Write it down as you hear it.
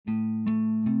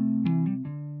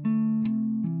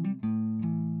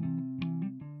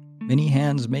Many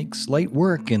hands make slight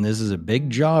work, and this is a big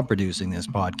job producing this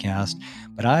podcast,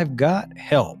 but I've got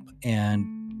help, and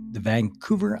the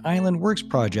Vancouver Island Works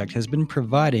Project has been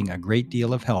providing a great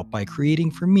deal of help by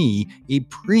creating for me a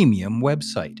premium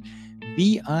website.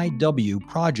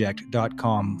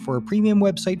 VIWproject.com for a premium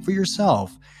website for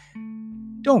yourself.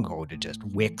 Don't go to just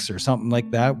Wix or something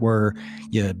like that where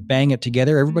you bang it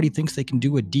together. Everybody thinks they can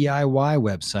do a DIY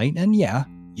website, and yeah,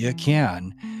 you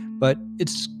can, but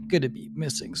it's going to be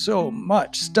missing so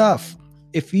much stuff.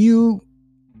 If you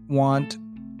want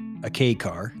a K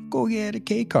car, go get a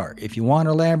K car. If you want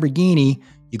a Lamborghini,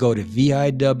 you go to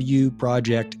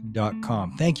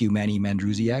VIWproject.com. Thank you, Manny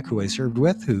Mandruziak, who I served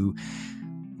with, who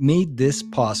made this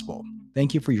possible.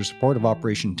 Thank you for your support of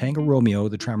Operation Tango Romeo,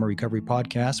 the Trauma Recovery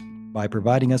Podcast, by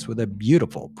providing us with a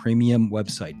beautiful premium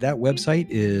website. That website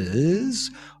is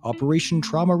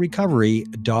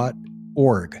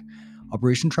operationtraumarecovery.org.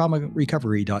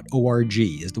 operationtraumarecovery.org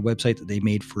is the website that they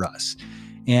made for us.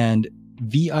 And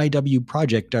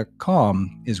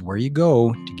VIWproject.com is where you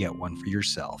go to get one for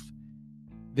yourself.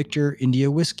 Victor India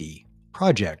Whiskey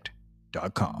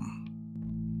Project.com.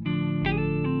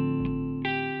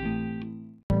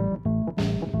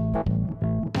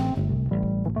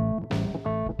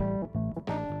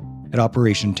 At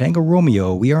Operation Tango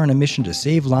Romeo, we are on a mission to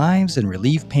save lives and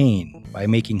relieve pain by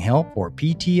making help for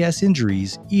PTS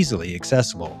injuries easily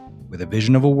accessible, with a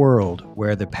vision of a world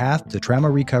where the path to trauma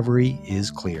recovery is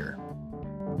clear.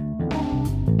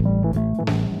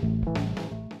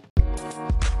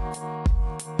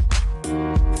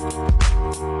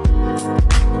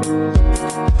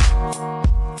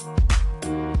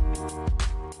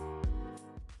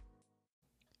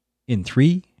 In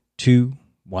 3, 2,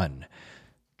 1.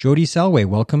 Jody Salway,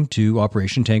 welcome to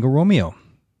Operation Tango Romeo.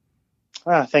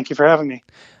 Thank you for having me.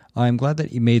 I'm glad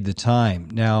that you made the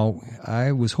time. Now,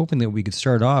 I was hoping that we could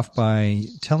start off by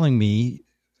telling me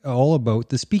all about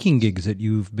the speaking gigs that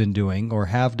you've been doing or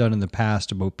have done in the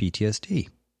past about PTSD.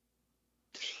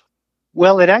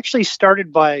 Well, it actually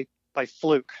started by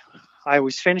fluke. I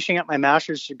was finishing up my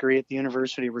master's degree at the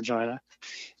University of Regina,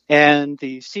 and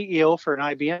the CEO for an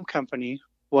IBM company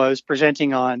was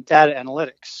presenting on data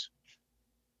analytics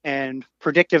and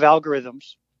predictive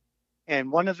algorithms.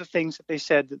 And one of the things that they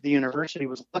said that the university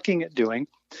was looking at doing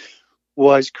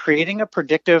was creating a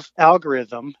predictive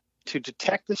algorithm to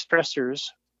detect the stressors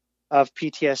of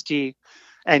PTSD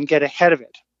and get ahead of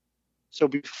it. So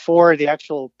before the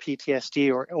actual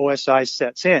PTSD or OSI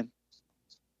sets in.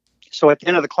 So at the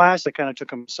end of the class, I kind of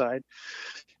took him aside,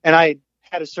 and I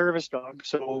had a service dog.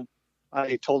 So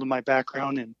I told him my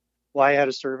background and why I had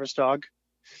a service dog.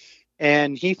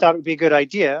 And he thought it would be a good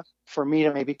idea for me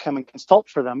to maybe come and consult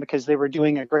for them because they were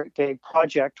doing a great big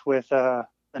project with the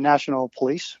National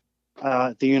Police,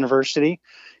 the university,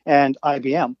 and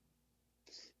IBM.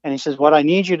 And he says, what I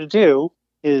need you to do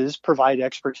is provide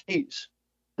expertise.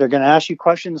 They're going to ask you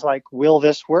questions like, will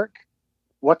this work?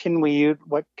 What can we use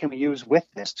with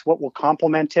this? What will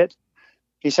complement it?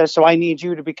 He says, so I need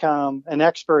you to become an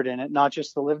expert in it, not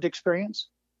just the lived experience,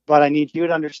 but I need you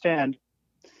to understand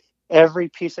every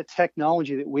piece of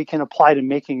technology that we can apply to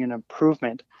making an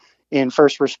improvement in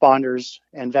first responders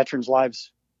and veterans'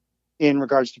 lives in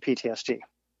regards to PTSD.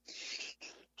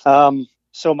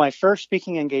 So my first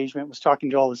speaking engagement was talking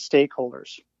to all the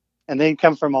stakeholders, and they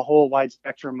come from a whole wide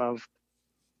spectrum of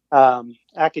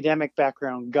academic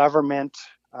background, government,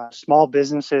 small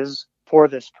businesses for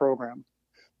this program.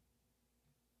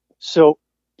 So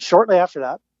shortly after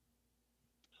that,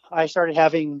 I started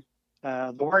having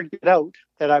the word get out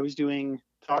that I was doing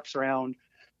talks around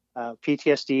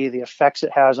PTSD, the effects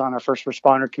it has on our first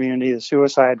responder community, the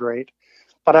suicide rate,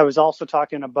 but I was also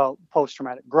talking about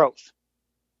post-traumatic growth.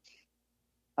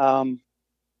 One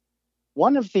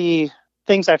of the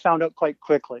things I found out quite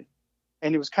quickly,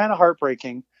 and it was kind of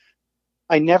heartbreaking,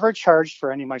 I never charged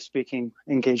for any of my speaking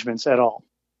engagements at all.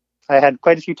 I had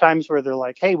quite a few times where they're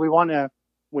like, hey,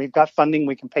 we've got funding,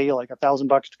 we can pay you like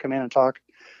 $1,000 to come in and talk.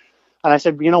 And I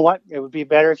said, you know what? It would be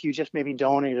better if you just maybe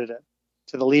donated it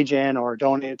to the Legion or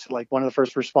donate it to like one of the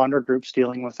first responder groups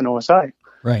dealing with an OSI.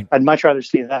 Right. I'd much rather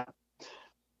see that.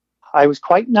 I was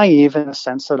quite naive in the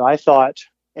sense that I thought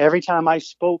every time I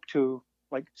spoke to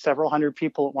like several hundred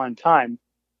people at one time,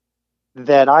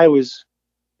 that I was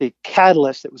the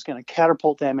catalyst that was going to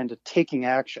catapult them into taking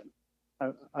action.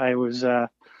 I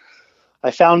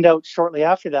found out shortly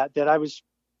after that I was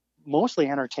mostly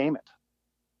entertainment.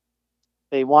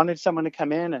 They wanted someone to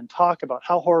come in and talk about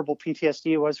how horrible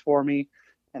PTSD was for me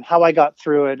and how I got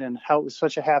through it and how it was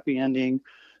such a happy ending.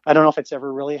 I don't know if it's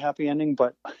ever really a happy ending,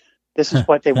 but this is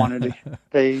what they wanted.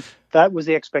 That was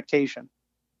the expectation.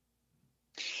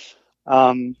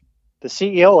 the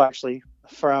CEO actually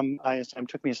from ISM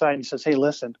took me aside and he says, "Hey,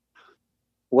 listen,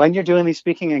 when you're doing these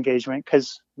speaking engagement,"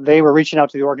 because they were reaching out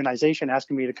to the organization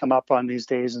asking me to come up on these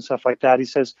days and stuff like that. He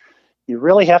says, "You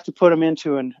really have to put them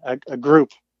into a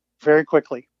group very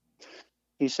quickly."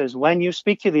 He says, "When you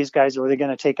speak to these guys, are they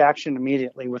going to take action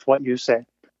immediately with what you say?"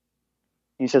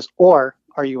 He says, "Or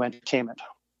are you entertainment?"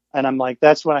 And I'm like,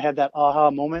 that's when I had that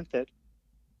aha moment that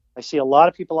I see a lot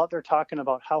of people out there talking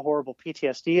about how horrible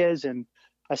PTSD is. And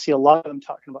I see a lot of them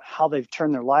talking about how they've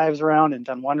turned their lives around and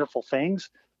done wonderful things.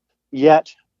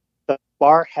 Yet the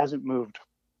bar hasn't moved.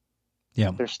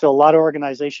 Yeah. There's still a lot of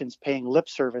organizations paying lip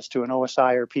service to an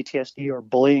OSI or PTSD or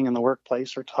bullying in the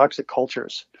workplace or toxic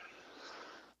cultures.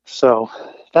 So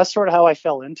that's sort of how I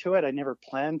fell into it. I never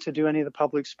planned to do any of the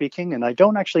public speaking, and I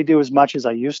don't actually do as much as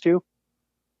I used to.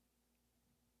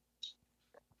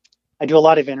 I do a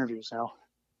lot of interviews now.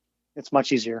 It's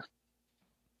much easier.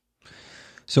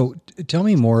 So tell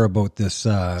me more about this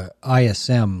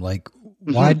ISM. Like,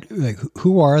 why? Like,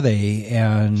 who are they,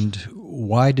 and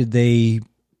why did they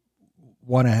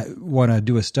want to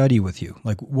do a study with you?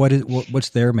 Like, what's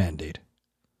their mandate?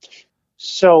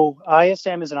 So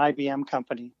ISM is an IBM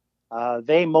company.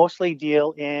 They mostly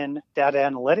deal in data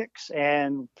analytics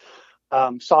and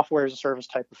software as a service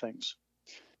type of things.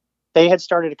 They had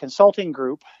started a consulting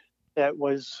group that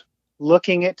was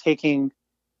looking at taking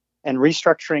and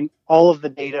restructuring all of the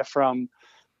data from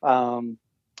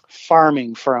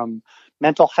farming, from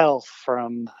mental health,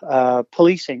 from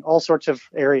policing, all sorts of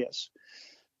areas,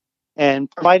 and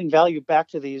providing value back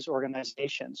to these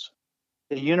organizations.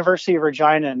 The University of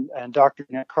Regina and Dr.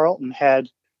 Nick Carlton had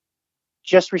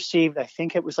just received, I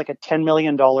think it was like a $10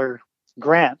 million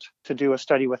grant to do a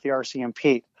study with the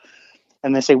RCMP.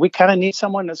 And they say, we kind of need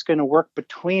someone that's going to work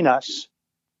between us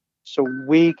so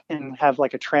we can have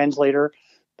like a translator.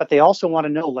 But they also want to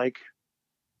know, like,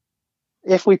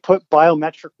 if we put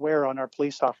biometric wear on our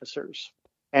police officers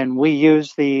and we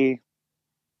use the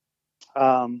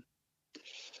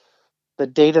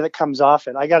data that comes off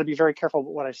it, I got to be very careful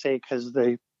about what I say because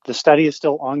the study is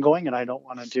still ongoing and I don't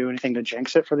want to do anything to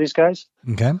jinx it for these guys.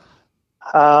 Okay.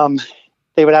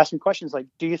 They would ask me questions like,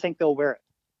 do you think they'll wear it?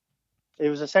 It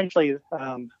was essentially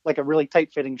like a really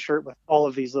tight fitting shirt with all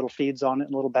of these little feeds on it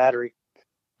and a little battery,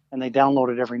 and they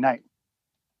download it every night.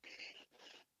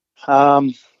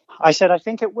 I said, I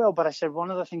think it will, but I said,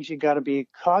 one of the things you got to be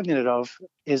cognizant of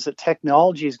is that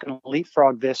technology is going to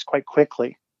leapfrog this quite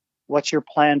quickly. What's your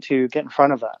plan to get in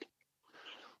front of that?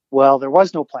 Well, there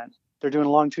was no plan. They're doing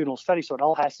a longitudinal study, so it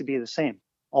all has to be the same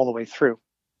all the way through.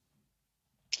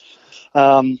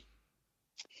 The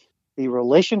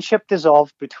relationship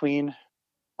dissolved between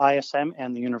ISM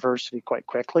and the university quite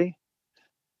quickly.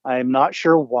 I'm not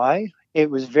sure why. It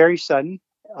was very sudden.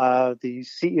 The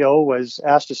CEO was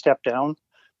asked to step down,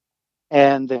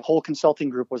 and the whole consulting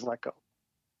group was let go.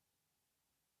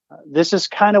 This is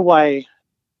kind of why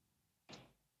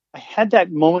I had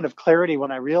that moment of clarity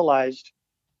when I realized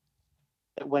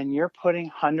that when you're putting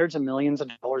hundreds of millions of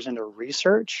dollars into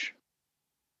research,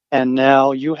 and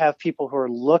now you have people who are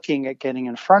looking at getting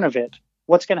in front of it,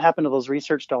 what's going to happen to those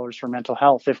research dollars for mental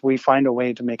health if we find a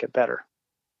way to make it better?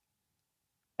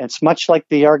 It's much like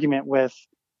the argument with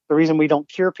the reason we don't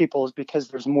cure people is because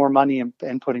there's more money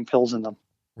in putting pills in them.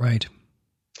 Right.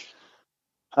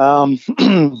 So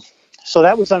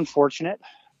that was unfortunate.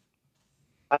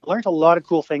 I learned a lot of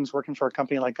cool things working for a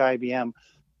company like IBM.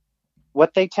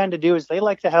 What they tend to do is they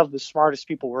like to have the smartest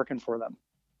people working for them.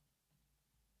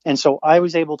 And so I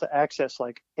was able to access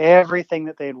like everything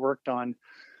that they had worked on.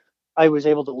 I was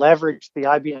able to leverage the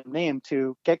IBM name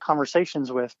to get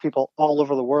conversations with people all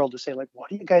over the world to say, like,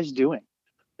 what are you guys doing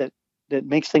that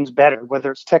makes things better?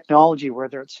 Whether it's technology,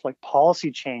 whether it's like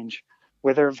policy change,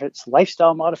 whether it's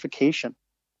lifestyle modification.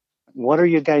 What are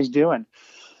you guys doing?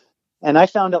 And I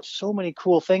found out so many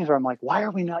cool things where I'm like, why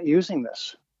are we not using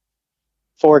this?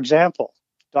 For example,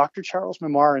 Dr. Charles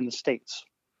Mamar in the States,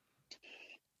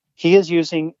 he is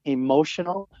using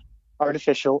emotional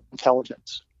artificial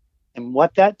intelligence. And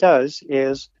what that does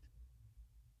is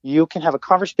you can have a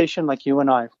conversation like you and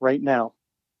I right now,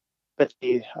 but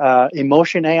the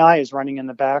emotion AI is running in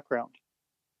the background.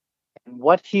 And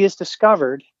what he has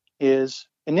discovered is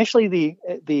initially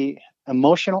the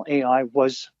emotional AI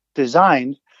was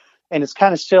designed, and it's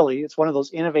kind of silly. It's one of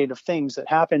those innovative things that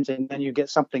happens and then you get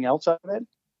something else out of it.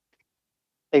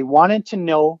 They wanted to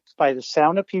know by the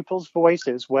sound of people's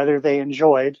voices whether they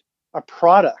enjoyed a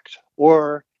product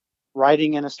or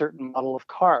riding in a certain model of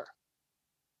car.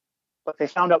 But they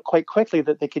found out quite quickly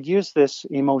that they could use this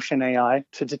emotion AI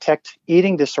to detect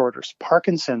eating disorders,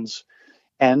 Parkinson's,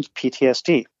 and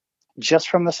PTSD just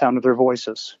from the sound of their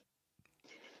voices.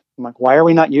 I'm like, why are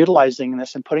we not utilizing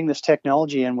this and putting this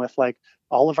technology in with like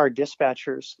all of our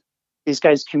dispatchers? These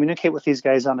guys communicate with these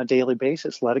guys on a daily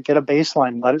basis. Let it get a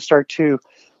baseline. Let it start to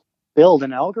build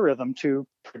an algorithm to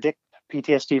predict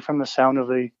PTSD from the sound of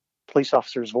the police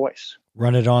officer's voice.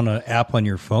 Run it on an app on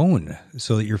your phone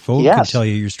so that your phone can tell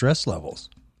you your stress levels.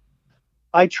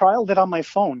 I trialed it on my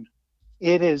phone.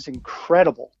 It is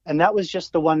incredible. And that was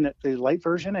just the one, that the light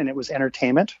version, and it was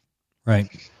entertainment. Right.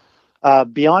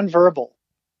 Beyond Verbal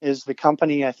is the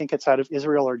company. I think it's out of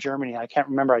Israel or Germany. I can't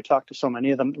remember. I talked to so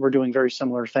many of them. We're doing very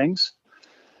similar things.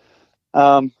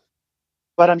 But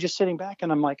I'm just sitting back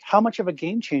and I'm like, how much of a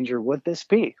game changer would this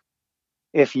be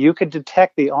if you could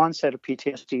detect the onset of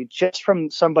PTSD just from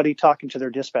somebody talking to their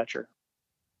dispatcher?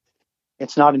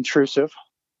 It's not intrusive.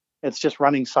 It's just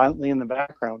running silently in the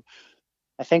background.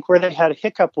 I think where they had a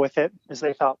hiccup with it is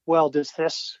they thought, well, does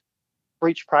this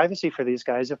breach privacy for these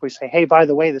guys if we say, hey, by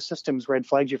the way, the system's red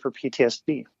flagged you for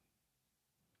PTSD?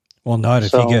 Well, not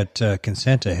if you get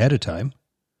consent ahead of time.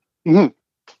 Mm-hmm.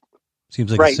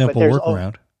 Seems like a simple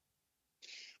workaround.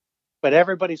 But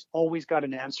everybody's always got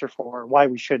an answer for why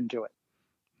we shouldn't do it.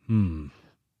 Kind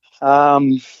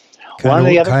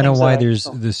of why there's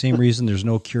the same reason there's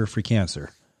no cure for cancer.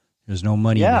 There's no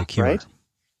money in the cure. Right?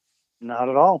 Not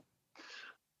at all.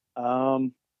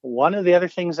 One of the other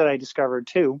things that I discovered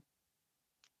too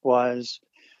was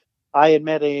I had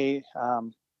met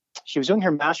she was doing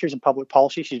her master's in public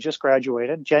policy. She just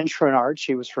graduated. Jen Chouinard.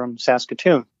 She was from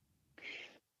Saskatoon.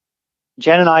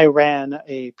 Jen and I ran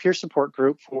a peer support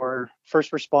group for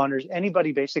first responders,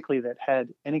 anybody basically that had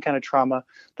any kind of trauma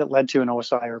that led to an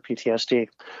OSI or PTSD.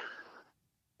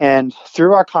 And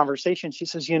through our conversation, she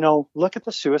says, look at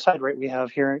the suicide rate we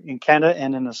have here in Canada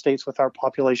and in the States with our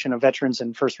population of veterans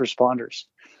and first responders.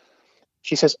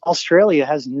 She says, Australia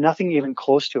has nothing even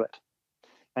close to it.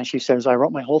 And she says, I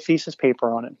wrote my whole thesis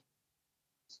paper on it.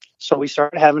 So we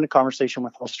started having a conversation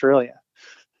with Australia.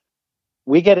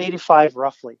 We get 85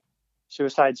 roughly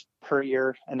suicides per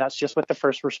year, and that's just with the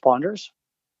first responders.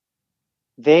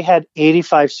 They had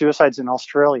 85 suicides in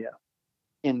Australia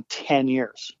in 10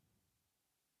 years.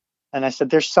 And I said,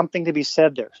 there's something to be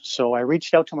said there. So I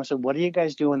reached out to him. I said, what are you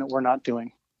guys doing that we're not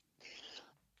doing?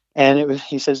 And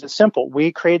he says, it's simple.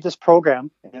 We created this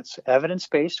program, and it's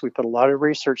evidence-based. We put a lot of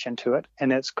research into it,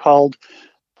 and it's called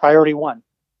Priority One.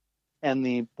 And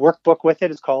the workbook with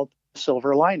it is called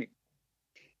Silver Lining.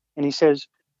 And he says,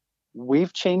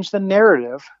 we've changed the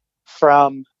narrative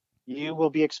from you will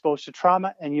be exposed to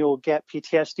trauma and you'll get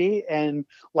PTSD and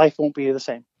life won't be the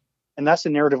same. And that's the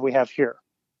narrative we have here.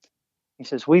 He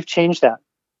says, we've changed that.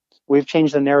 We've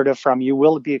changed the narrative from you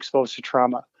will be exposed to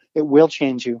trauma. It will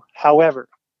change you. However,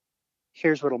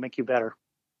 here's what will make you better.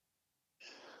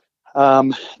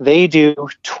 They do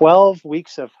 12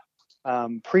 weeks of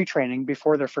pre-training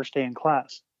before their first day in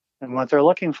class. And what they're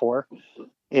looking for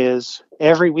is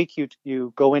every week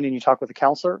you go in and you talk with a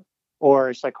counselor or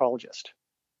a psychologist.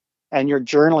 And you're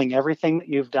journaling everything that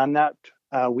you've done that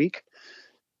week.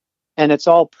 And it's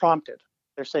all prompted.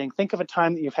 They're saying, think of a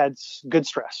time that you've had good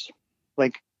stress,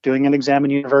 like doing an exam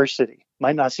in university.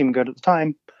 Might not seem good at the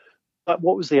time, but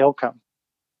what was the outcome?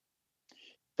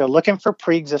 They're looking for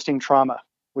pre-existing trauma,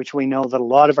 which we know that a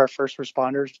lot of our first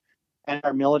responders and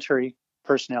our military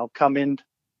personnel come in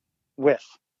with.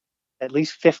 At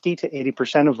least 50 to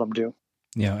 80% of them do.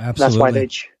 Yeah, absolutely. That's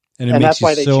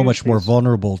why it makes you so much more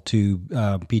vulnerable to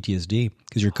PTSD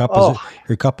because your cup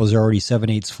is already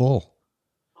 7/8 full.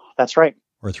 That's right.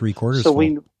 Or 3/4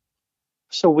 full.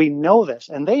 So we know this,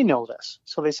 and they know this.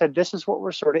 So they said, this is what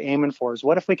we're sort of aiming for, is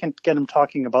what if we can get them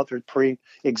talking about their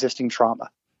pre-existing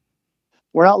trauma?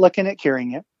 We're not looking at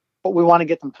curing it, but we want to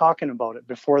get them talking about it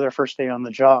before their first day on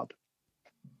the job.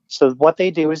 So what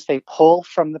they do is they pull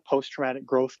from the post-traumatic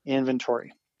growth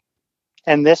inventory.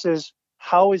 And this is,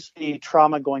 how is the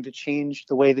trauma going to change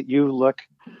the way that you look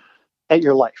at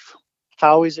your life?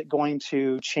 How is it going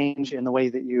to change in the way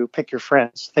that you pick your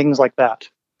friends? Things like that.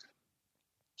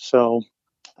 So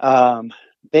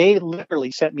they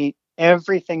literally sent me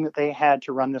everything that they had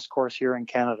to run this course here in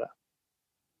Canada.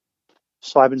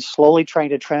 So I've been slowly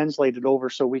trying to translate it over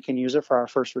so we can use it for our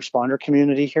first responder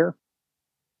community here.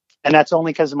 And that's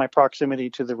only because of my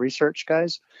proximity to the research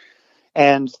guys,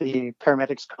 and the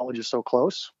paramedics college is so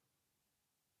close.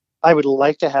 I would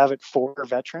like to have it for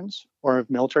veterans or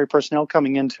military personnel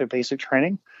coming into basic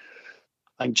training.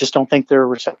 I just don't think they're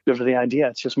receptive to the idea.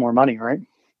 It's just more money, right?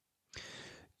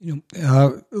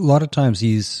 A lot of times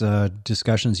these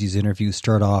discussions, these interviews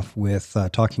start off with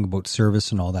talking about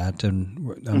service and all that. And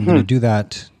I'm going to do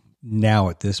that now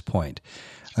at this point.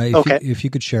 If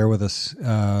you could share with us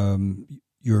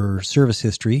your service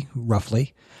history,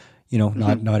 roughly,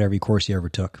 not every course you ever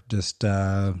took, just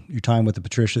your time with the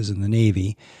Patricias in the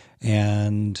Navy.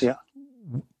 And Yeah.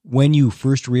 when you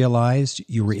first realized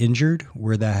you were injured,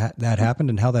 where that happened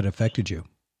and how that affected you.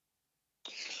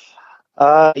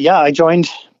 I joined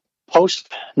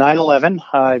post 9/11.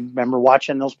 I remember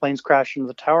watching those planes crash into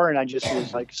the tower, and I just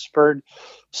was like spurred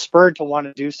to want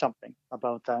to do something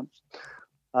about that.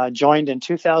 Joined in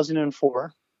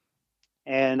 2004,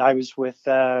 and I was with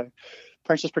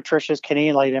Princess Patricia's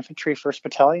Canadian Light Infantry 1st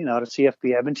Battalion out of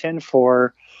CFB Edmonton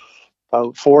for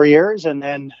about 4 years, and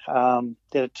then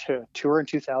did a tour in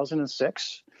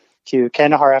 2006 to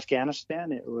Kandahar,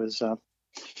 Afghanistan. It was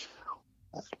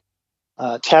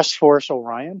Task Force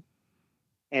Orion,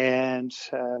 and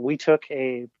we took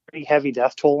a pretty heavy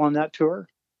death toll on that tour.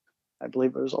 I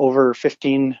believe it was over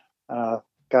 15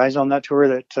 guys on that tour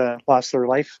that lost their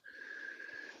life.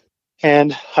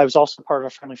 And I was also part of a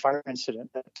friendly fire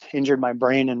incident that injured my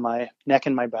brain and my neck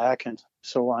and my back and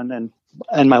so on,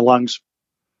 and my lungs.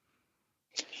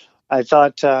 I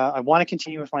thought I want to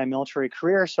continue with my military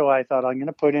career, so I thought I'm going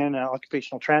to put in an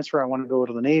occupational transfer. I want to go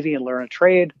to the Navy and learn a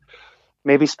trade,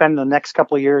 maybe spend the next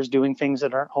couple of years doing things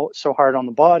that aren't so hard on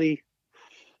the body.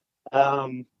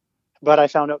 But I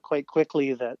found out quite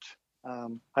quickly that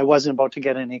I wasn't about to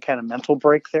get any kind of mental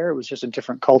break there. It was just a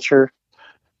different culture.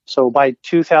 So by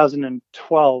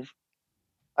 2012,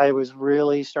 I was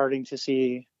really starting to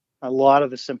see a lot of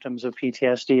the symptoms of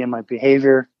PTSD in my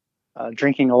behavior,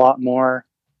 drinking a lot more.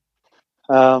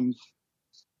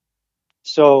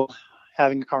 So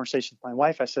having a conversation with my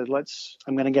wife, I said,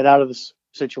 I'm going to get out of this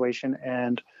situation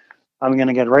and I'm going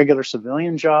to get a regular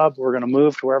civilian job. We're going to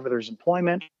move to wherever there's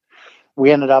employment.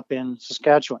 We ended up in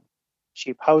Saskatchewan.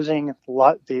 Cheap housing,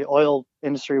 the oil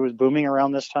industry was booming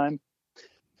around this time.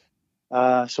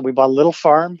 So we bought a little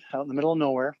farm out in the middle of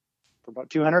nowhere for about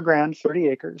 $200,000, 30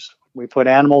 acres. We put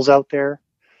animals out there.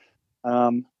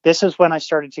 This is when I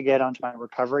started to get onto my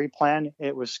recovery plan.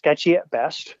 It was sketchy at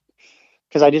best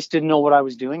because I just didn't know what I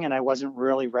was doing, and I wasn't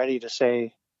really ready to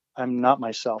say I'm not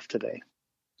myself today.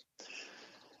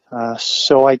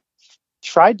 So I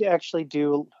tried to actually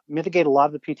mitigate a lot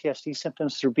of the PTSD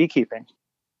symptoms through beekeeping.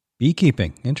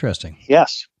 Beekeeping, interesting.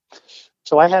 Yes.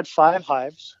 So I had 5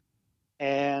 hives,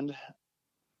 and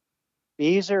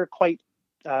bees are quite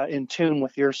in tune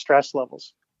with your stress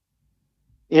levels.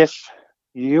 If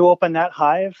you open that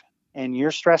hive and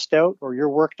you're stressed out or you're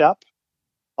worked up,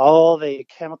 all the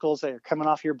chemicals that are coming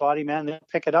off your body, man, they'll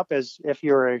pick it up as if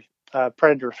you're a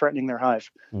predator threatening their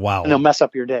hive. Wow. And they'll mess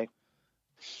up your day.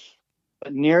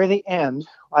 But near the end,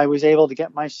 I was able to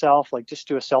get myself, just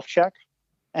do a self-check,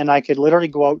 and I could literally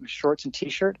go out in shorts and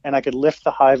t-shirt, and I could lift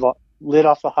the lid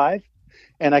off the hive,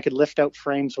 and I could lift out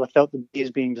frames without the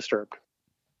bees being disturbed.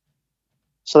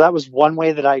 So that was one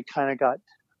way that I kind of got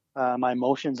my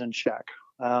emotions in check.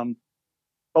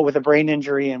 But with a brain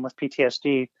injury and with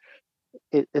PTSD,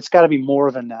 it's got to be more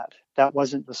than that. That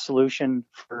wasn't the solution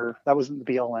that wasn't the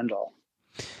be all end all.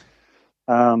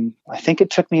 I think it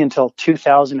took me until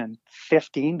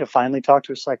 2015 to finally talk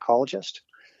to a psychologist.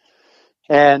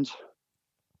 And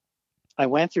I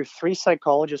went through 3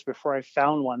 psychologists before I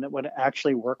found one that would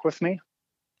actually work with me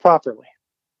properly.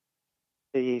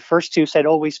 The first 2 said,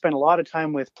 we spend a lot of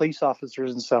time with police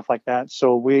officers and stuff like that,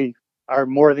 so we are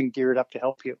more than geared up to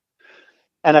help you.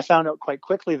 And I found out quite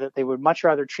quickly that they would much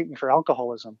rather treat me for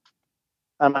alcoholism.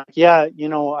 I'm like, I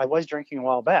was drinking a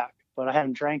while back, but I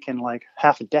hadn't drank in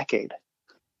half a decade.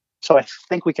 So I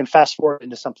think we can fast forward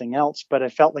into something else, but I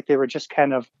felt like they were just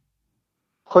kind of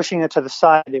pushing it to the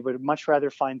side. They would much rather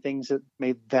find things that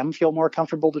made them feel more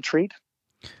comfortable to treat.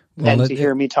 And to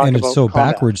hear me talk about and it's so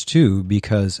combat. Backwards too,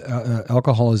 because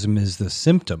alcoholism is the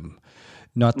symptom,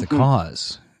 not the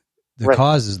cause. The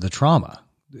cause is the trauma,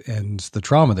 and it's the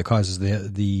trauma that causes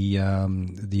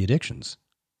the addictions.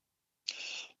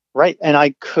 Right, and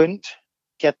I couldn't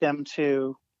get them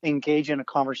to engage in a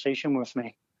conversation with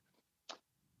me.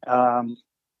 I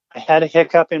had a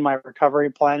hiccup in my recovery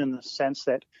plan in the sense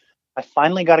that I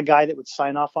finally got a guy that would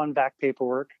sign off on back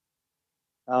paperwork.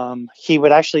 He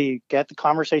would actually get the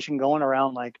conversation going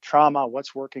around trauma,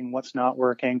 what's working, what's not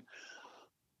working.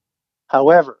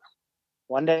 However,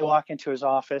 one day I walk into his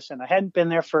office, and I hadn't been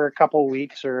there for a couple of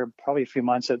weeks or probably a few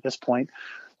months at this point,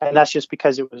 and that's just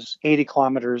because it was 80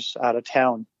 kilometers out of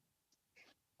town.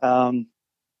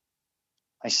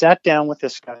 I sat down with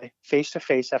this guy face to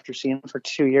face after seeing him for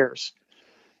 2 years,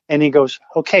 and he goes,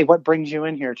 "Okay, what brings you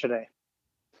in here today?"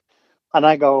 And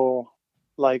I go,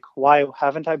 why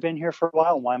haven't I been here for a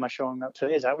while? Why am I showing up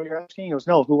today? Is that what you're asking? He goes,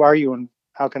 "No, who are you and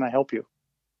how can I help you?"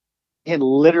 He had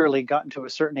literally gotten to a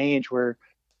certain age where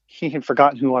he had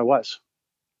forgotten who I was.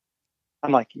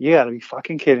 I'm like, you gotta be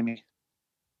fucking kidding me.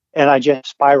 And I just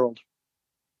spiraled.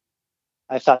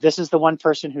 I thought, this is the one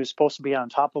person who's supposed to be on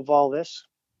top of all this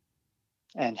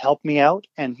and help me out.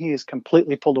 And he has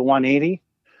completely pulled a 180.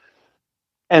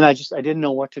 And I didn't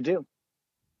know what to do.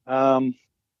 I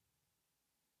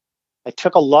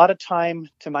took a lot of time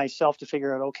to myself to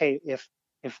figure out, okay, if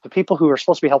the people who are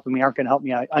supposed to be helping me aren't going to help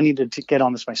me, I needed to get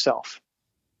on this myself.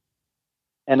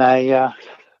 And I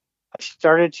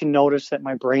started to notice that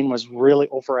my brain was really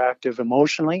overactive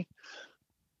emotionally,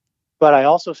 but I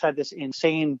also had this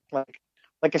insane,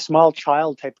 like a small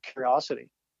child type of curiosity.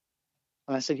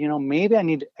 And I said, maybe I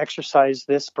need to exercise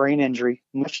this brain injury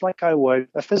much like I would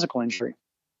a physical injury.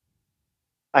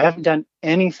 I haven't done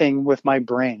anything with my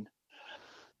brain.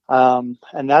 And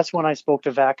that's when I spoke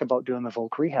to VAC about doing the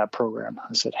Voc Rehab program.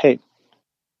 I said, hey,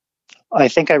 I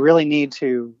think I really need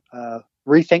to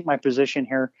rethink my position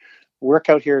here. Work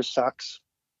out here sucks.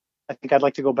 I think I'd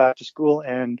like to go back to school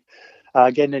and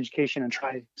get an education and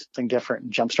try something different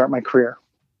and jumpstart my career.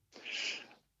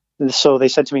 And so they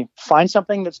said to me, find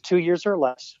something that's 2 years or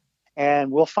less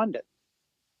and we'll fund it.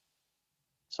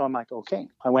 So I'm like, okay.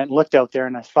 I went and looked out there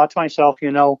and I thought to myself,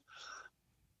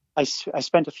 I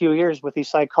spent a few years with these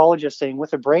psychologists saying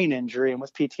with a brain injury and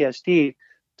with PTSD,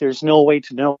 there's no way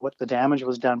to know what the damage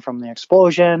was done from the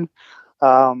explosion.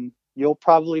 You'll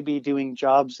probably be doing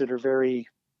jobs that are very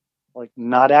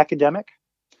not academic.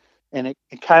 And it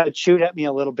kind of chewed at me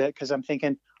a little bit because I'm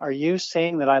thinking, are you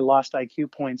saying that I lost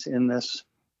IQ points in this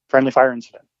friendly fire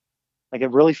incident?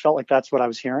 It really felt like that's what I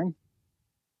was hearing.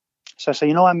 So I said,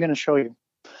 I'm going to show you.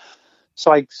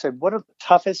 So I said, what are the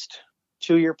toughest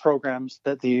 2-year programs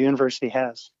that the university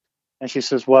has? And she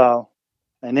says, well,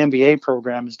 an MBA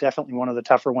program is definitely one of the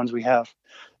tougher ones we have,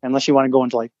 unless you want to go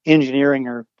into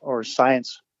engineering or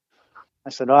science. I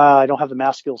said, I don't have the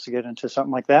math skills to get into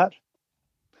something like that.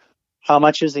 How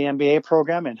much is the MBA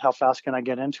program and how fast can I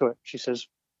get into it? She says,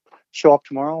 show up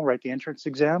tomorrow, write the entrance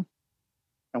exam,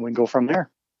 and we can go from there.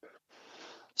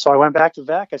 So I went back to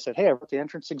VAC. I said, hey, I wrote the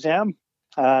entrance exam.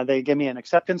 They give me an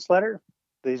acceptance letter.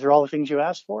 These are all the things you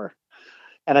asked for.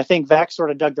 And I think VAC sort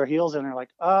of dug their heels in. They're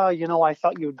like, I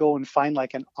thought you would go and find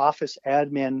an office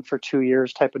admin for 2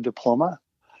 years type of diploma.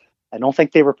 I don't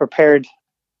think they were prepared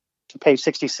to pay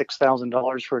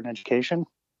 $66,000 for an education.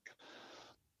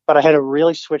 But I had a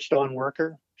really switched on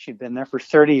worker. She'd been there for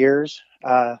 30 years.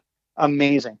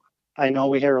 Amazing. I know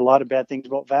we hear a lot of bad things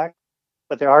about VAC,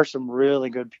 but there are some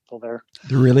really good people there.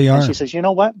 There really are. And she says, you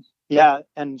know what? Yeah.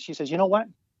 And she says, you know what?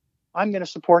 I'm going to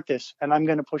support this and I'm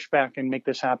going to push back and make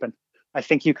this happen. I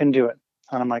think you can do it.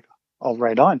 And I'm like, oh,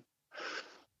 right on.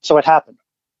 So it happened.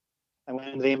 I went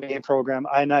into the MBA program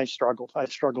and I struggled. I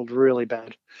struggled really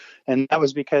bad. And that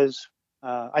was because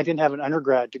I didn't have an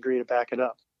undergrad degree to back it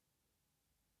up.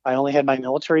 I only had my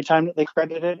military time that they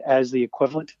credited as the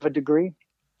equivalent of a degree.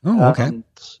 Oh, okay.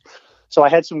 So I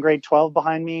had some grade 12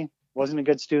 behind me. Wasn't a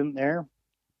good student there.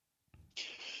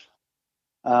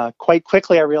 Quite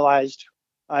quickly, I realized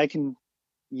I can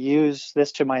use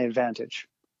this to my advantage.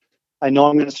 I know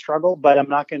I'm going to struggle, but it's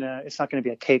not going to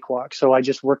be a cakewalk. So I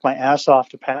just worked my ass off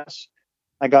to pass.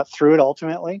 I got through it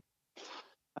ultimately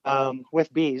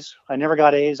with B's. I never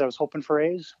got A's. I was hoping for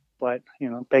A's, but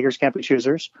beggars can't be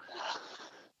choosers.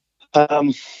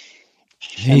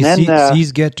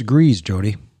 C's get degrees,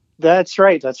 Jody. That's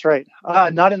right.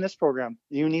 Not in this program.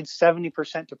 You need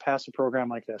 70% to pass a program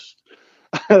like this.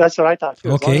 That's what I thought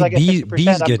too. Okay, as as I get 50%, B's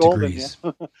I'm get golden, degrees.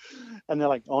 Yeah. And they're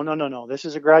like, oh, no. This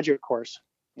is a graduate course.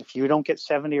 If you don't get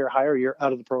 70 or higher, you're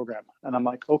out of the program. And I'm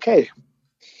like, okay,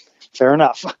 fair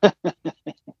enough.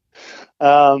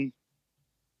 And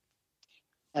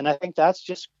I think that's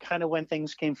just kind of when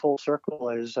things came full circle.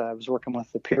 As I was working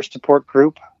with the peer support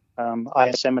group.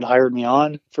 ISM had hired me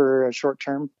on for a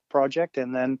short-term project,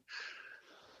 and then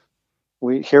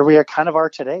we are kind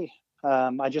of today.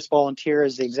 I just volunteer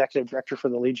as the executive director for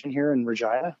the Legion here in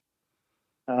Regina.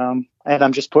 And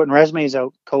I'm just putting resumes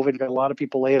out. COVID got a lot of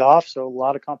people laid off, so a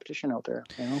lot of competition out there.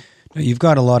 You've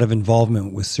got a lot of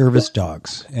involvement with service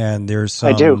dogs, and there's some,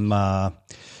 I do.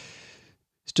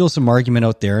 Still some argument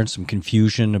out there and some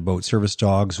confusion about service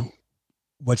dogs.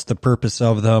 What's the purpose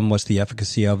of them? What's the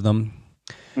efficacy of them?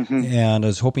 Mm-hmm. And I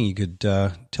was hoping you could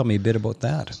tell me a bit about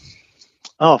that.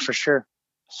 Oh, for sure.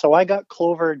 So I got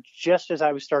Clover just as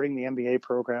I was starting the MBA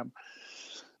program.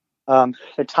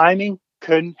 The timing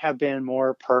couldn't have been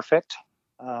more perfect.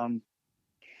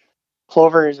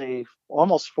 Clover is a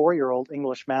almost 4-year-old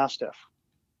English Mastiff.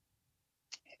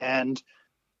 And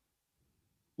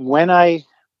when I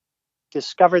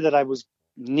discovered that I was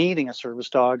needing a service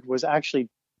dog was actually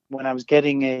when I was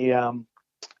getting a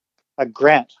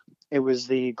grant. It was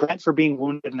the grant for being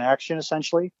wounded in action,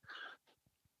 essentially.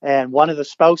 And one of the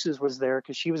spouses was there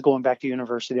because she was going back to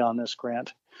university on this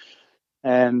grant.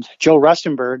 And Joe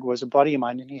Rustenberg was a buddy of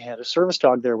mine, and he had a service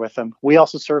dog there with him. We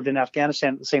also served in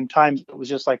Afghanistan at the same time. It was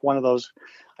just like one of those,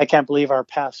 I can't believe our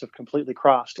paths have completely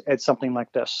crossed at something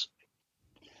like this.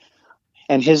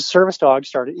 And his service dog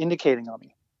started indicating on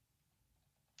me.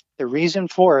 The reason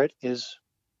for it is,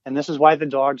 and this is why the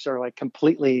dogs are like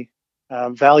completely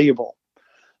valuable,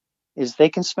 is they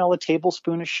can smell a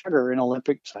tablespoon of sugar in an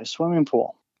Olympic-sized swimming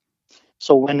pool.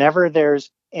 So whenever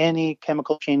there's any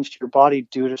chemical change to your body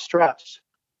due to stress,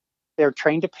 they're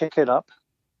trained to pick it up,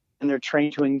 and they're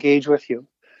trained to engage with you,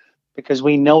 because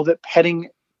we know that petting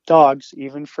dogs,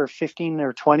 even for 15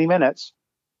 or 20 minutes,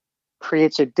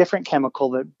 creates a different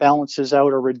chemical that balances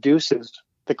out or reduces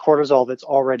the cortisol that's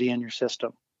already in your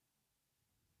system.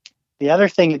 The other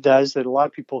thing it does that a lot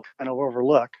of people kind of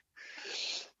overlook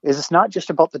is it's not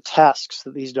just about the tasks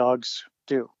that these dogs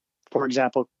do. For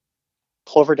example,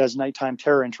 Clover does nighttime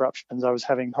terror interruptions. I was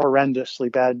having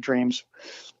horrendously bad dreams,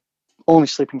 only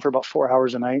sleeping for about 4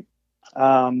 hours a night.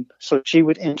 So she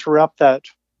would interrupt that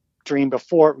dream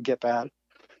before it would get bad,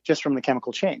 just from the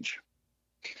chemical change.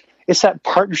 It's that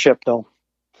partnership, though.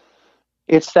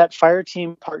 It's that fire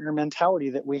team partner mentality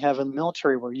that we have in the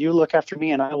military, where you look after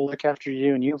me and I will look after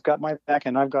you, and you've got my back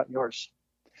and I've got yours.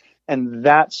 And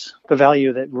that's the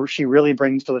value that she really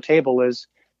brings to the table, is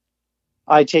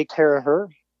I take care of her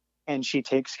and she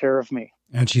takes care of me.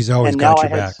 And she's always got your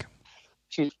back.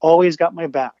 She's always got my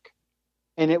back.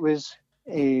 And it was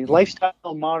a lifestyle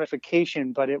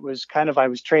modification, but it was kind of, I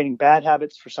was trading bad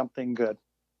habits for something good.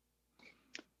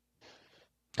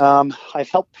 I've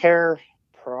helped pair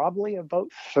probably about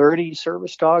 30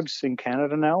 service dogs in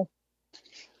Canada now.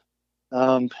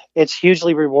 It's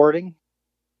hugely rewarding.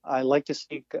 I like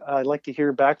to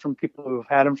hear back from people who've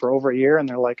had them for over a year, and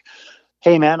they're like,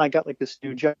 hey man, I got like this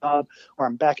new job, or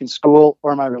I'm back in school,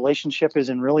 or my relationship is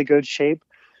in really good shape.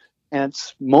 And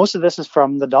most of this is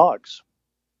from the dogs.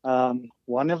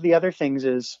 One of the other things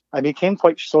is I became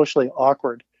quite socially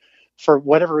awkward for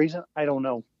whatever reason. I don't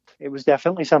know. It was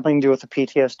definitely something to do with the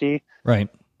PTSD. Right.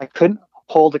 I couldn't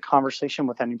hold a conversation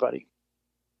with anybody.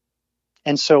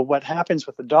 And so what happens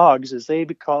with the dogs is they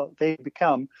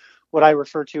become what I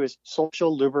refer to as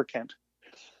social lubricant.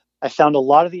 I found a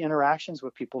lot of the interactions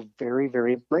with people very,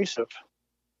 very abrasive.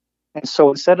 And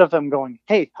so instead of them going,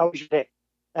 hey, how was your day?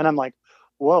 And I'm like,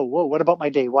 whoa, what about my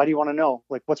day? Why do you want to know?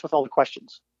 Like, what's with all the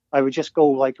questions? I would just go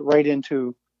like right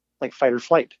into like fight or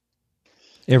flight.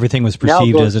 Everything was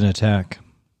perceived as an attack.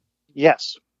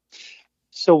 Yes.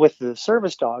 So with the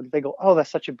service dog, they go, oh, that's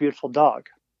such a beautiful dog.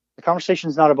 The conversation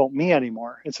is not about me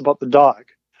anymore. It's about the dog.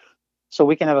 So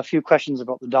we can have a few questions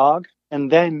about the dog,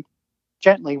 and then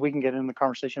gently we can get in the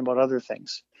conversation about other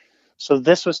things. So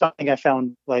this was something I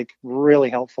found like really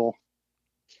helpful.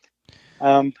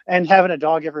 And having a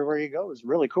dog everywhere you go is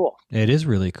really cool. It is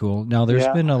really cool. Now, there's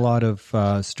been a lot of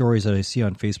stories that I see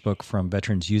on Facebook from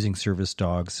veterans using service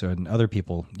dogs and other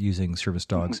people using service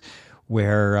dogs,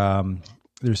 where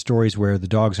there's stories where the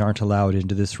dogs aren't allowed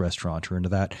into this restaurant or into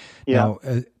that. Yeah.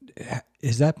 Now,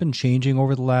 has that been changing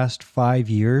over the last 5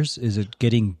 years? Is it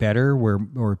getting better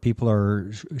where people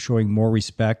are showing more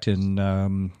respect and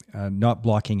not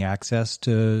blocking access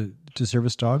to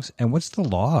service dogs? And what's the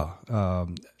law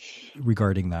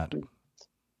regarding that?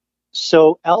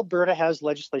 So Alberta has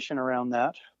legislation around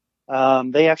that.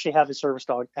 They actually have a Service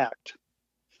Dog Act.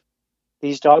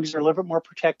 These dogs are a little bit more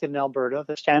protected in Alberta.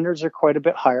 The standards are quite a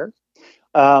bit higher.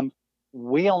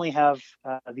 We only have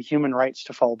the human rights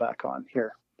to fall back on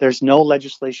here. There's no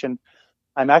legislation.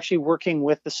 I'm actually working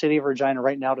with the city of Regina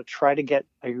right now to try to get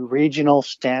a regional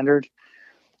standard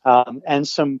and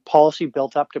some policy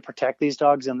built up to protect these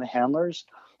dogs and the handlers.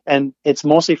 And it's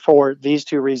mostly for these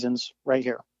two reasons right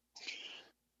here.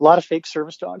 A lot of fake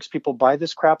service dogs. People buy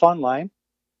this crap online.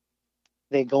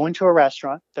 They go into a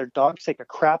restaurant. Their dogs take a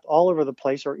crap all over the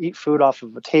place or eat food off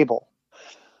of a table.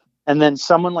 And then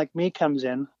someone like me comes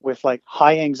in with like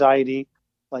high anxiety,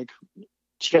 like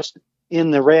just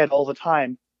in the red all the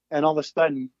time. And all of a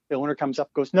sudden the owner comes up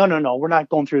and goes, no, we're not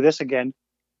going through this again.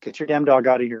 Get your damn dog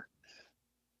out of here.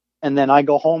 And then I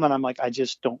go home and I'm like, I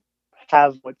just don't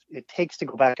have what it takes to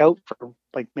go back out for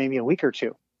like maybe a week or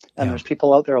two. And there's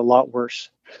people out there a lot worse.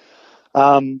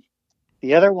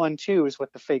 The other one too is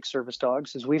with the fake service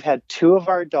dogs is we've had 2 of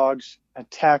our dogs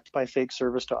attacked by fake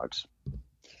service dogs.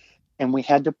 And we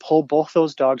had to pull both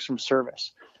those dogs from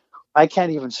service. I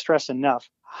can't even stress enough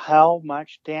how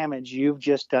much damage you've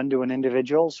just done to an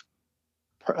individual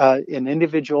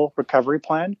recovery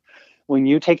plan when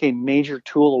you take a major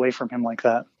tool away from him like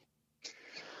that.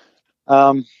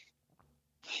 And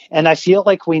I feel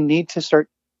like we need to start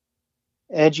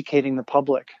educating the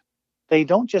public. They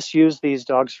don't just use these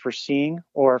dogs for seeing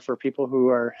or for people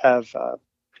who have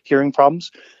hearing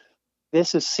problems.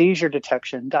 This is seizure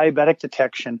detection, diabetic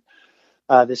detection.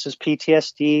 This is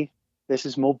PTSD. This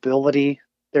is mobility.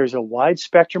 There's a wide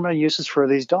spectrum of uses for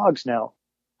these dogs now.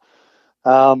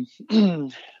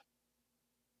 The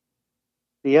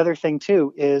other thing,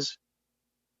 too, is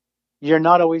you're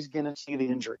not always going to see the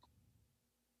injury.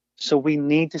 So we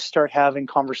need to start having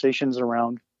conversations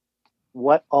around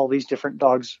what all these different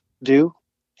dogs do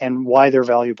and why they're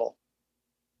valuable.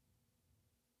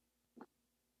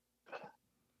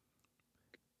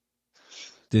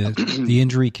 The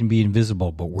injury can be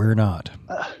invisible, but we're not.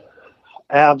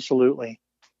 Absolutely.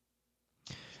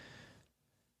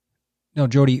 Now,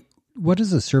 Jody, what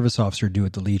does a service officer do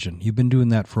at the Legion? You've been doing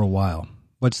that for a while.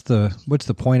 What's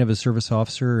the point of a service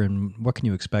officer, and what can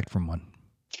you expect from one?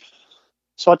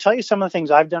 So I'll tell you some of the things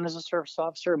I've done as a service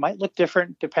officer. It might look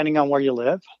different depending on where you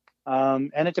live,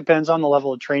 and it depends on the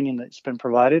level of training that's been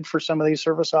provided for some of these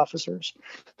service officers.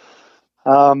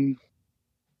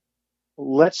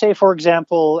 Let's say, for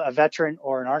example, a veteran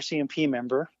or an RCMP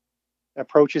member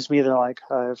approaches me. They're like,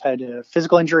 I've had a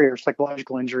physical injury or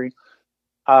psychological injury.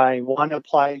 I want to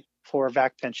apply for a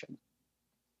VAC pension.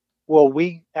 Well,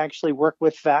 we actually work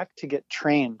with VAC to get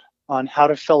trained on how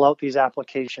to fill out these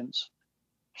applications,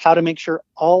 how to make sure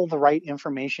all the right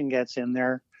information gets in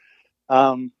there.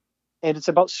 And it's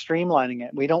about streamlining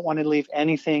it. We don't want to leave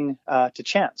anything to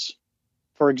chance.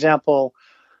 For example,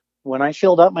 when I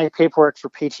filled out my paperwork for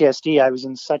PTSD, I was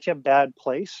in such a bad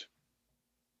place.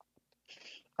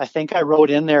 I think I wrote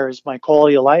in there as my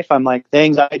quality of life. I'm like, the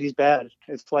anxiety's bad.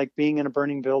 It's like being in a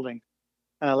burning building.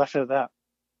 And I left it at that.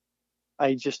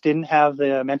 I just didn't have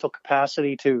the mental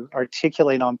capacity to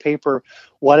articulate on paper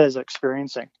what I was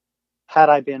experiencing. Had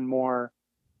I been more,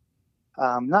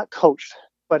 not coached,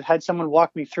 but had someone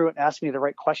walk me through it and ask me the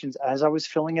right questions as I was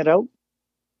filling it out,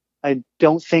 I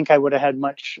don't think I would have had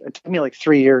much. It took me like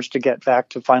 3 years to get back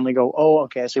to finally go, oh,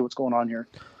 okay, I see what's going on here.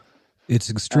 It's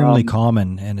extremely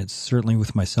common, and it's certainly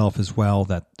with myself as well,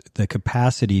 that the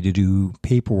capacity to do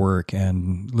paperwork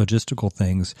and logistical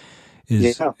things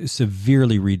is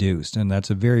severely reduced, and that's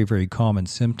a very, very common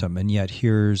symptom. And yet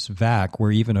here's VAC,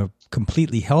 where even a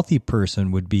completely healthy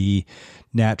person would be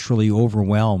naturally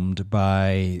overwhelmed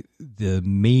by the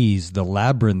maze, the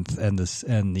labyrinth, and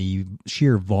the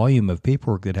sheer volume of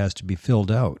paperwork that has to be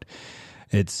filled out.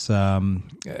 It's and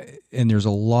there's a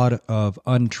lot of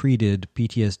untreated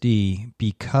PTSD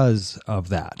because of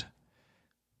that.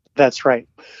 That's right.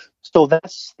 So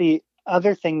that's the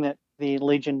other thing that the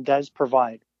Legion does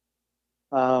provide.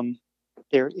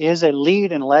 There is a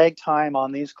lead and lag time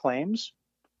on these claims.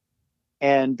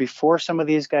 And before some of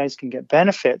these guys can get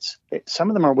benefits, some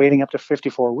of them are waiting up to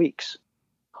 54 weeks.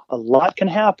 A lot can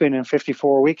happen in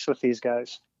 54 weeks with these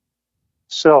guys.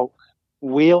 So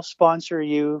we'll sponsor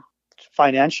you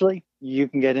financially. You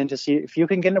can get in to see, if you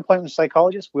can get an appointment with a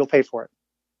psychologist, we'll pay for it.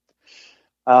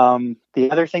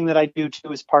 The other thing that I do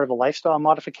too is part of a lifestyle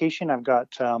modification. I've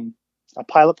got a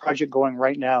pilot project going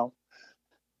right now.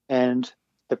 And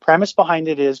the premise behind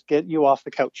it is get you off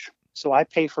the couch. So I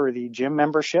pay for the gym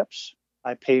memberships.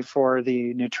 I pay for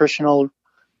the nutritional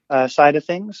side of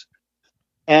things.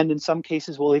 And in some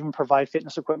cases, we'll even provide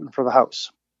fitness equipment for the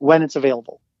house when it's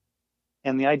available.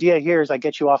 And the idea here is I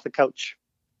get you off the couch.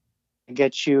 I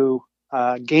get you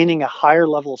gaining a higher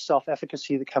level of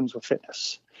self-efficacy that comes with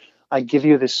fitness. I give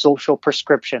you this social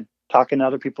prescription, talking to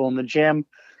other people in the gym,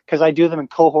 because I do them in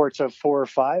cohorts of 4 or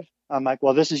 5. I'm like,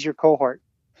 well, this is your cohort.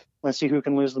 Let's see who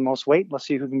can lose the most weight. Let's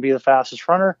see who can be the fastest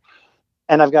runner.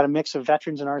 And I've got a mix of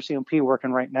veterans and RCMP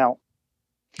working right now.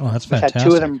 Oh, that's fantastic. We've had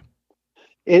 2 of them.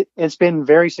 It's been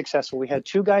very successful. We had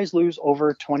 2 guys lose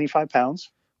over 25 pounds.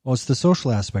 Well, it's the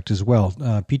social aspect as well.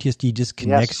 PTSD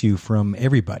disconnects you from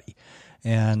everybody.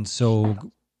 And so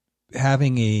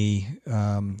having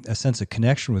a sense of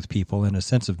connection with people and a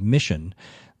sense of mission,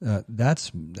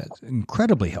 that's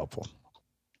incredibly helpful.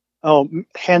 Oh,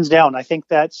 hands down. I think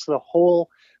that's the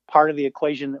whole part of the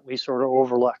equation that we sort of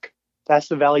overlook. That's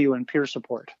the value in peer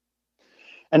support.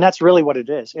 And that's really what it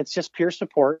is. It's just peer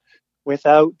support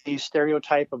without the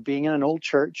stereotype of being in an old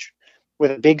church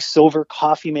with a big silver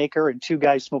coffee maker and 2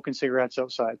 guys smoking cigarettes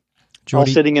outside, Jody, all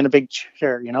sitting in a big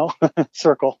chair,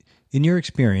 circle. In your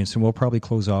experience, and we'll probably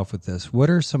close off with this, what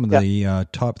are some of the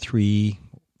top 3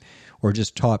 or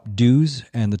just top do's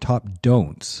and the top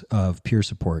don'ts of peer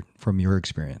support from your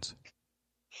experience?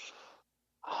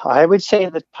 I would say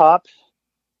the top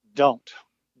don't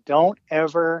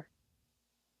ever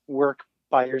work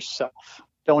by yourself.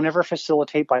 Don't ever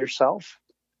facilitate by yourself.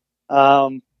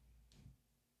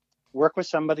 work with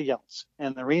somebody else.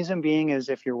 And the reason being is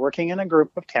if you're working in a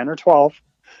group of 10 or 12,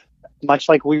 much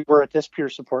like we were at this peer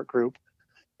support group,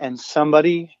 and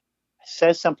somebody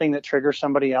says something that triggers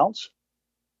somebody else,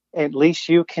 at least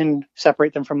you can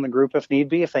separate them from the group if need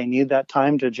be, if they need that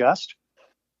time to adjust.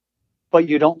 But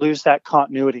you don't lose that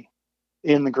continuity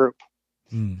in the group.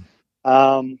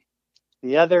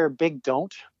 The other big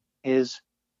don't is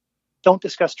don't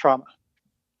discuss trauma.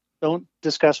 Don't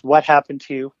discuss what happened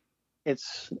to you.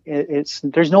 It's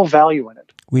there's no value in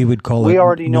it. We would call we it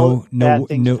already know bad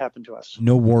things have happened to us.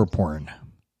 No war porn.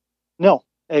 No,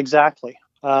 exactly.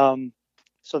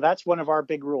 So that's one of our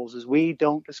big rules is we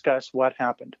don't discuss what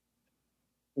happened.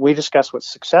 We discuss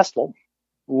what's successful.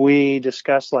 We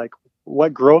discuss like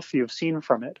what growth you've seen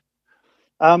from it.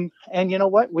 And you know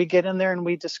what? We get in there and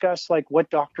we discuss like what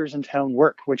doctors in town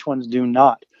work, which ones do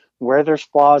not, where there's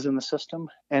flaws in the system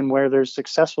and where there's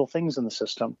successful things in the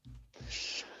system.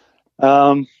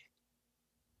 And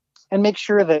make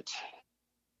sure that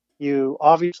you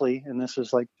obviously, and this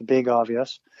is like the big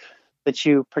obvious, that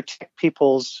you protect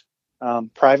people's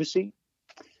privacy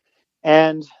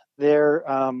and their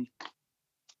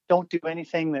don't do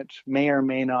anything that may or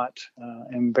may not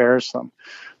embarrass them.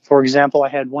 For example, I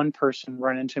had one person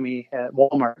run into me at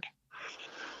Walmart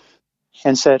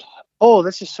and said, "Oh,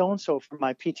 this is so-and-so from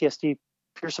my PTSD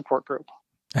peer support group."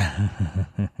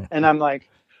 And I'm like,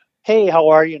 "Hey, how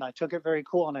are you?" And I took it very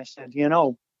cool. And I said,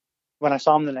 when I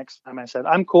saw him the next time, I said,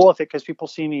 "I'm cool with it because people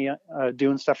see me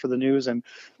doing stuff for the news and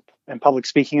public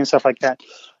speaking and stuff like that.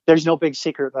 There's no big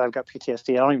secret that I've got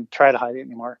PTSD. I don't even try to hide it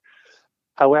anymore.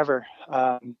 However,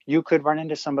 you could run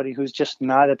into somebody who's just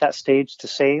not at that stage to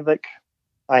say, like,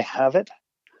 I have it.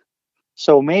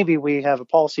 So maybe we have a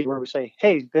policy where we say,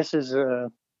 hey, this is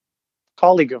a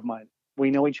colleague of mine.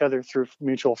 We know each other through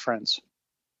mutual friends."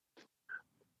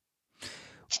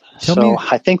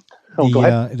 I think... go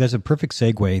ahead. That's a perfect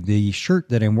segue. The shirt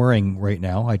that I'm wearing right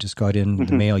now, I just got in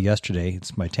the mail yesterday.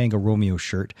 It's my Tango Romeo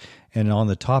shirt. And on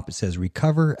the top, it says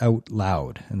 "Recover Out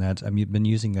Loud." And I've been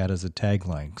using that as a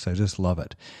tagline because I just love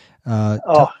it.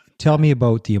 Tell me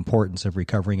about the importance of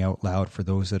recovering out loud for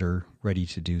those that are ready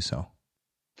to do so.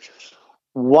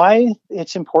 Why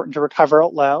it's important to recover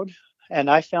out loud. And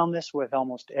I found this with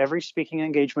almost every speaking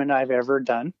engagement I've ever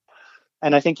done.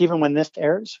 And I think even when this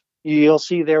airs, you'll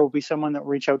see there will be someone that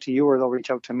will reach out to you or they'll reach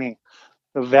out to me.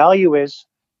 The value is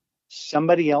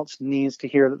somebody else needs to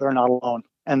hear that they're not alone.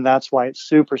 And that's why it's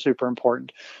super, super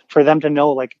important for them to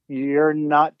know, like, your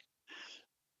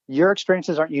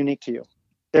experiences aren't unique to you.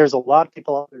 There's a lot of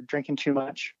people out there drinking too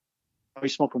much, probably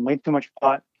smoking way too much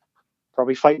pot,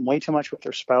 probably fighting way too much with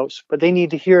their spouse, but they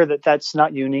need to hear that that's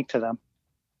not unique to them.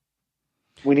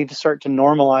 We need to start to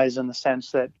normalize in the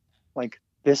sense that, like,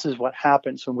 this is what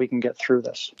happens when we can get through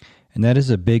this. And that is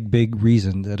a big, big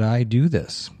reason that I do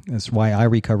this. That's why I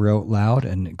Recover Out Loud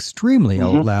and Extremely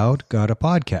Out Loud got a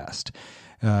podcast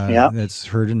that's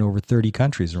heard in over 30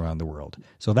 countries around the world.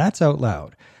 So that's out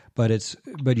loud. But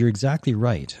you're exactly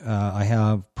right. I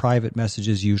have private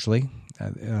messages usually,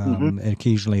 and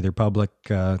occasionally they're public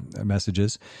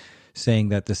messages, saying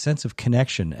that the sense of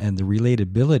connection and the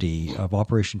relatability of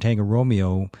Operation Tango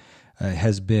Romeo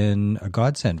has been a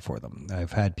godsend for them.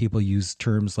 I've had people use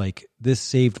terms like, "This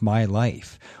saved my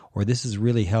life," or "This has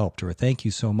really helped," or "Thank you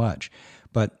so much."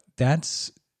 But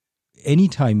that's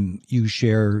anytime you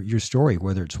share your story,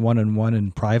 whether it's one-on-one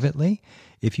and privately,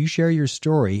 if you share your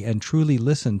story and truly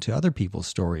listen to other people's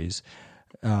stories,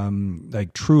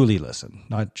 like truly listen,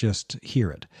 not just hear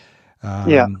it,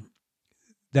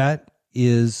 that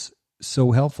is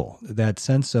so helpful. That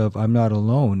sense of I'm not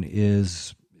alone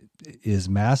is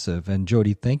massive. And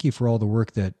Jody, thank you for all the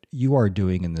work that you are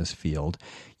doing in this field.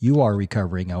 You are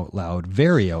recovering out loud,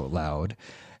 very out loud,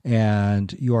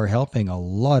 and you are helping a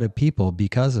lot of people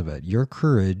because of it. Your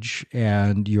courage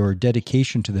and your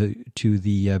dedication to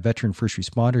the veteran first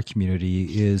responder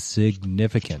community is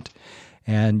significant.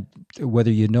 And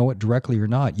whether you know it directly or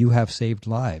not, you have saved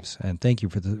lives. And thank you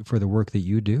for the work that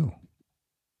you do.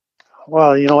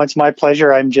 Well, it's my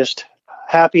pleasure. I'm just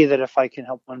happy that if I can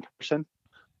help one person,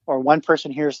 or one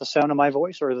person hears the sound of my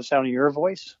voice or the sound of your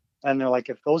voice, and they're like,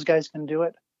 if those guys can do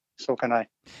it, so can I.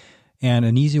 And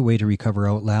an easy way to recover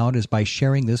out loud is by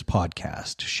sharing this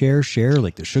podcast. Share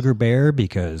like the sugar bear,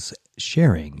 because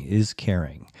sharing is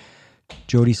caring.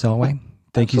 Jody Selway,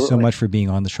 thank you so much for being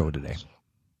on the show today.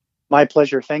 My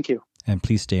pleasure. Thank you. And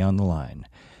please stay on the line.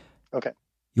 Okay.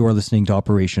 You're listening to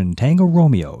Operation Tango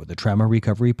Romeo, the Trauma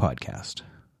Recovery Podcast.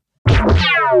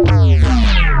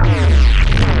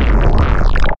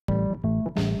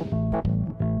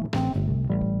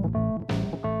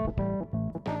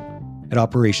 At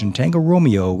Operation Tango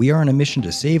Romeo, we are on a mission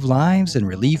to save lives and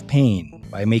relieve pain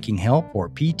by making help for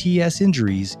PTS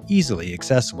injuries easily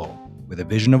accessible, with a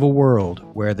vision of a world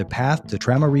where the path to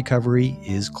trauma recovery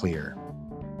is clear.